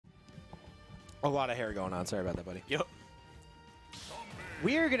A lot of hair going on. Sorry about that, buddy. Yep.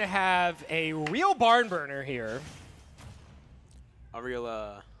 We are going to have a real barn burner here. A real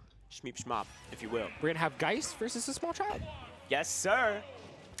schmeep schmop, if you will. We're going to have Geist versus a small child. Yes, sir.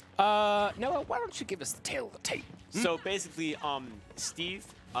 Noah, why don't you give us the tail of the tape? So basically, Steve,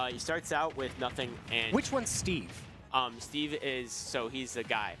 he starts out with nothing, and Which one's Steve? Steve is, so he's the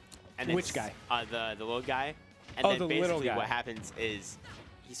guy. And Which guy? The little guy. And Oh, then the basically little guy. what happens is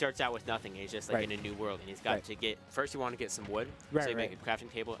he starts out with nothing. He's just like in a new world, and he's got to get, first you want to get some wood. Right, so you make right. a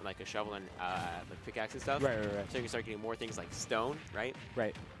crafting table and like a shovel and like pickaxe and stuff. Right. So you can start getting more things like stone, right?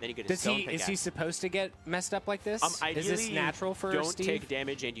 Right. Then you get a stone pickaxe. Is he supposed to get messed up like this? Ideally, is this natural for don't Steve? take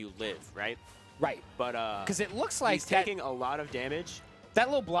damage and you live, right? Right. But because it looks like he's taking a lot of damage. That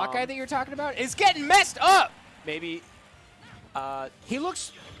little block guy that you're talking about is getting messed up. Maybe. He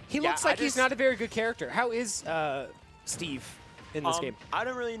looks Yeah, like he's not a very good character. How is Steve in this game? I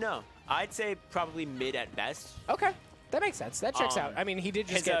don't really know. I'd say probably mid at best. Okay, that makes sense. That checks out. I mean, he did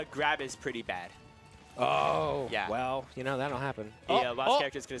just his grab is pretty bad. Oh, yeah. Well, you know that'll happen. Yeah, lots of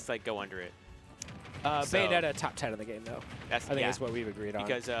characters can just like go under it. Bayonetta top 10 in the game though. I think that's what we've agreed on.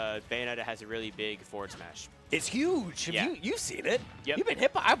 Because Bayonetta has a really big forward smash. It's huge. You've seen it. Yep. You've been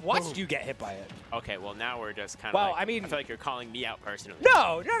hit by. I've watched you get hit by it. Okay, well now we're just kind of. Well, like, I mean, I feel like you're calling me out personally.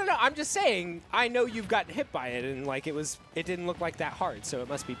 No. I'm just saying. I know you've gotten hit by it, and like it didn't look like that hard, so it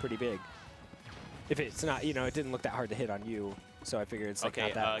must be pretty big. If it's not, it didn't look that hard to hit on you, so I figured it's like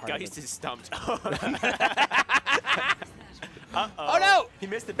not that hard. Geist is stumped. Oh no! He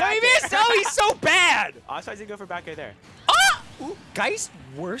missed the No, back. he missed! Oh, he's so bad! I was trying to go for back air there. Ah! Ooh, Geist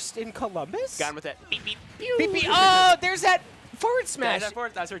worst in Columbus? Got him with that beep beep. Beep, beep. Oh, there's that forward smash. That's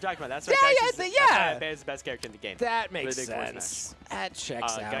what we're talking about. That's why Geist is the best character in the game. That makes Really big sense. That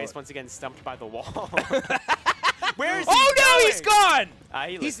checks out. Geist once again stumped by the wall. Where is he Oh no, going? he's gone!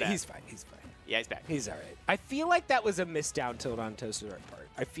 He's fine. He's fine. Yeah, he's back. He's all right. I feel like that was a missed down tilt on ToastedArt part.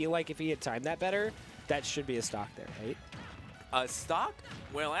 I feel like if he had timed that better, that should be a stock there, right? Stock?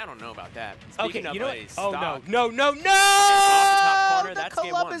 Well, I don't know about that. Okay, Speaking you know of what? a stock, No! top corner, The that's game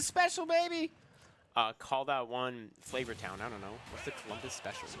Columbus one. special, baby. Call that one Flavor Town. I don't know. What's the Columbus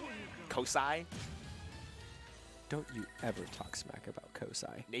special? Kosai? Don't you ever talk smack about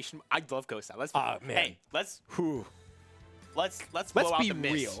Kosai. Nation. I love Kosai. Let's. Man. Hey, let's blow Let's out be the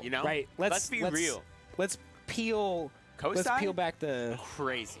mist, real, you know? right? Let's be real. Let's peel. Kosai? Let's peel back the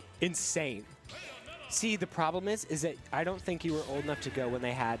Crazy. insane. See, the problem is that I don't think you were old enough to go when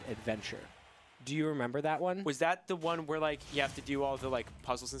they had Adventure. Do you remember that one? Was that the one where like you have to do all the like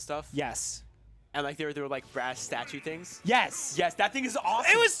puzzles and stuff? Yes. And like there were like brass statue things? Yes. Yes, that thing is awesome.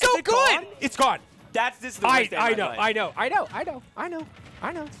 It was so Is it good. gone? It's gone. This is the worst day of my life.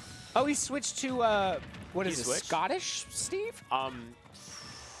 I know. Oh, he switched to what is this? Scottish, Steve?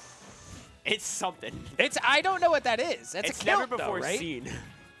 It's something. I don't know what that is. That's It's a kilt, never before though, right? seen.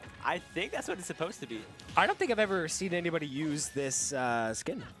 I think that's what it's supposed to be. I don't think I've ever seen anybody use this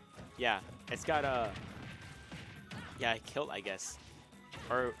skin. Yeah, it's got a kilt, I guess,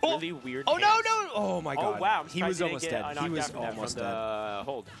 or really weird. Oh hands. no! Oh my God! Oh wow! He was almost dead. He was from that, almost from dead. the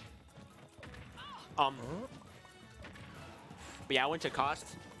hold. But yeah, I went to cost,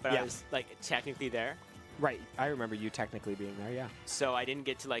 but I was like technically there. Right. I remember you technically being there. Yeah. So I didn't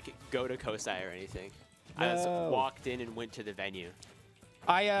get to like go to Kosai or anything. I just walked in and went to the venue.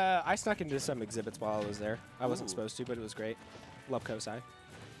 I snuck into some exhibits while I was there. I wasn't supposed to, but it was great. Love Kosai.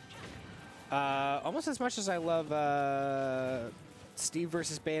 Almost as much as I love Steve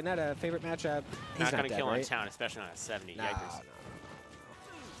versus Bayonetta. Favorite matchup. He's not gonna dead, kill right? on town, especially on a 70. No, Yikers.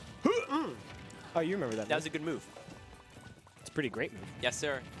 no. Oh, you remember that? That was a good move. It's a pretty great move. Yes,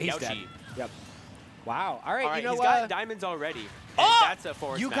 sir. He's Yauchi. dead. Yep. Wow. All right. All right, you know he's what? got diamonds already. Oh! That's a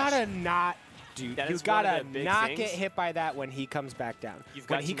forward You smash. gotta not. Dude, That you is one of gotta the big not things. get hit by that when he comes back down. Got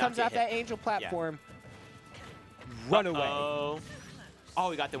When he to comes not off get that hit. angel platform, run away. Oh,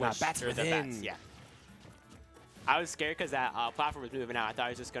 we got the Nah, wish. bats Or the within. bats, yeah. I was scared because that platform was moving out. I thought I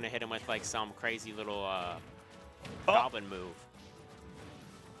was just going to hit him with like some crazy little goblin move.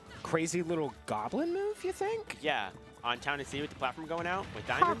 Crazy little goblin move, you think? Yeah, on Town and Sea with the platform going out with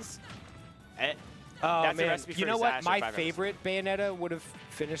diamonds. Oh, That's a man. recipe You for know what? disaster, My 5 hours. favorite Bayonetta would have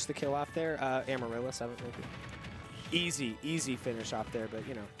finished the kill off there. Amaryllis, I don't know. Easy finish off there, but,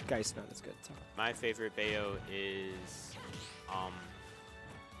 you know, Geist not as good. So. My favorite Bayo is,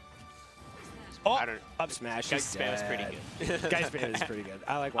 I don't up smash. Geist Bayo is pretty good. Geist Bayo is pretty good.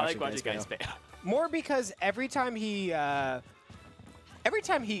 I like watching Geist Bayo. More because every time he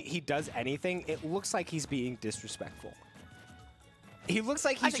does anything, it looks like he's being disrespectful. He looks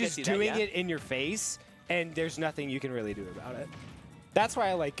like he's just doing it in your face, and there's nothing you can really do about it. That's why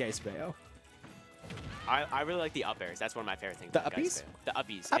I like Geist Bayo. I really like the up airs. That's one of my favorite things. The about Geist uppies? there. The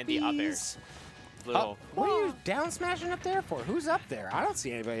uppies and the up airs. Little. What are you down smashing up there for? Who's up there? I don't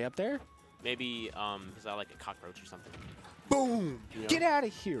see anybody up there. Maybe because I like a cockroach or something. Boom! You know? Get out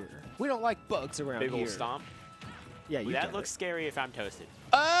of here. We don't like bugs around Big here. old stomp. Yeah, you That get looks it. scary if I'm toasted.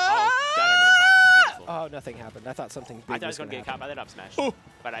 Ah! Oh, got under the platform. Beautiful. Oh, nothing happened. I thought something big I thought I was going to get happen. caught by that up smash. Oh.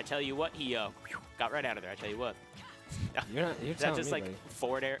 But I tell you what, he got right out of there. I tell you what. You're Is that telling just me, like buddy.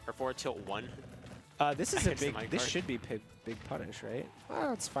 forward air or forward tilt 1? This is a Against the big. mic This card. should be big punish, right?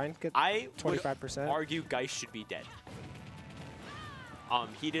 Oh, it's fine. Good. I would 25%. argue Geist should be dead.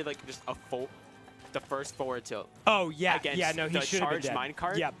 He did like just the first forward tilt. Oh yeah, against yeah. No, he the should have been charged dead.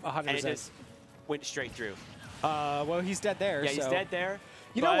 minecart. Yep, 100%. And it just went straight through. Well, he's dead there. Yeah, he's so. dead there.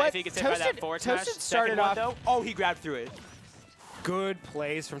 You know but what? If he gets hit by that forward smash, Toasted second started one, off. though, oh, he grabbed through it. Good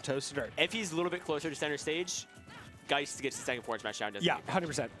plays from ToastedArt. If he's a little bit closer to center stage, Geist gets the second forward smash down. Yeah,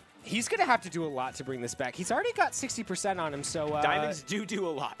 100%. He's gonna have to do a lot to bring this back. He's already got 60% on him, so Diamonds do a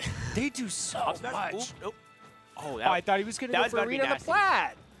lot. they do so Up smash. much. Oop, oop. Oh, Oh, I thought he was gonna that go was for about to be Arena on the nasty.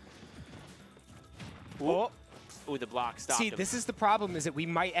 flat. Oh. Ooh, the block stopped See, him. this is the problem: is that we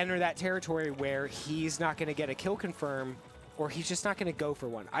might enter that territory where he's not gonna get a kill confirm, or he's just not gonna go for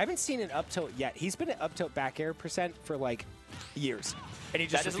one. I haven't seen an up tilt yet. He's been an up tilt back air % for like years, and he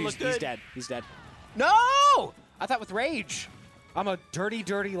just That doesn't refused. look He's good. dead. He's dead. No! I thought with rage. I'm a dirty,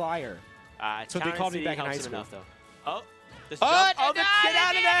 dirty liar. That's what they called me back in high school. Enough, though. Oh, this Oh, jump. Oh, get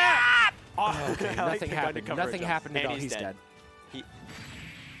out of there! Oh, Okay, I like nothing the happened. undercover Nothing jump. happened at And all. He's dead. He-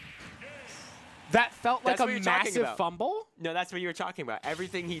 That felt like That's what a you're talking massive about. fumble. No, that's what you were talking about.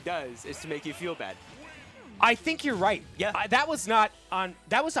 Everything he does is to make you feel bad. I think you're right. Yeah. That was not on.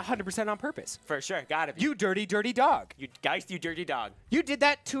 That was 100% on purpose. For sure, gotta be. You dirty, dirty dog. You Geist, you dirty dog. You did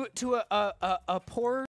that to a poor